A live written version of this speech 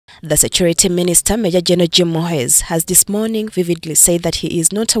The Security Minister, Maj.Gen.Jim Muhwezi, has this morning vividly said that he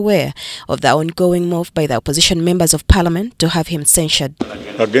is not aware of the ongoing move by the opposition members of parliament to have him censured.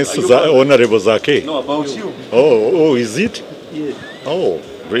 Against the Honorable Zake? No, about you. Oh, is it? Yes. Oh,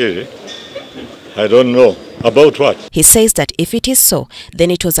 really? I don't know. About what? He says that if it is so,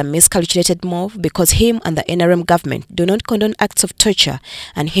 then it was a miscalculated move because him and the NRM government do not condone acts of torture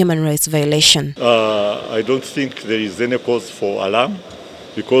and human rights violation. I don't think there is any cause for alarm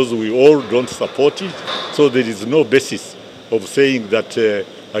because we all don't support it. So there is no basis of saying that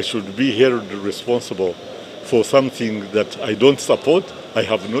I should be held responsible for something that I don't support, I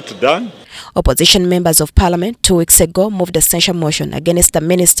have not done. Opposition members of parliament 2 weeks ago moved a censure motion against the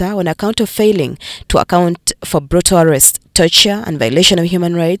minister on account of failing to account for brutal arrest, torture and violation of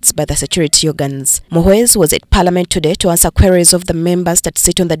human rights by the security organs. Muhwezi was at parliament today to answer queries of the members that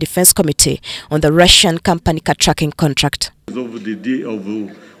sit on the defense committee on the Russian company car tracking contract. Of the day of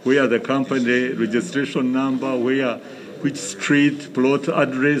where the company registration number, which street, plot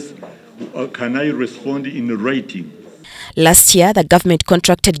address, can I respond in writing? Last year, the government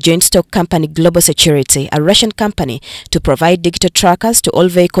contracted joint stock company Global Security, a Russian company, to provide digital trackers to all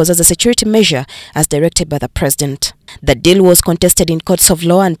vehicles as a security measure as directed by the president. The deal was contested in courts of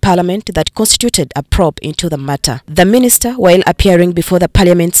law and parliament that constituted a probe into the matter. The minister, while appearing before the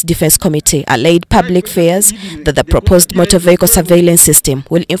parliament's defense committee, allayed public fears that the proposed motor vehicle surveillance system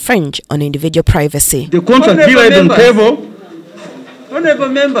will infringe on individual privacy. The contract be laid on the table. Honorable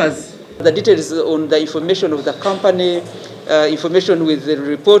members, the details on the information of the company, information with the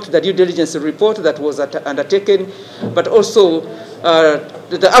report, the due diligence report that was undertaken, but also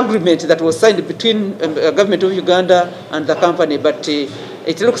the agreement that was signed between government of Uganda and the company. But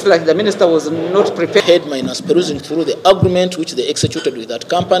it looks like the minister was not prepared. Minus perusing through the agreement which they executed with that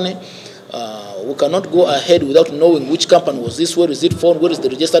company. We cannot go ahead without knowing which company was this, where is it found, where is the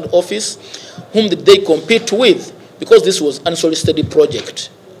registered office, whom did they compete with, because this was an unsolicited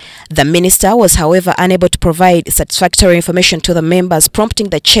project. The minister was, however, unable to provide satisfactory information to the members, prompting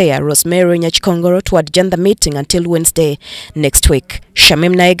the chair, Rosemary Nyachikongoro, to adjourn the meeting until Wednesday next week.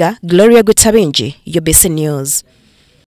 Shamim Naiga, Gloria Gutabinji, UBC News.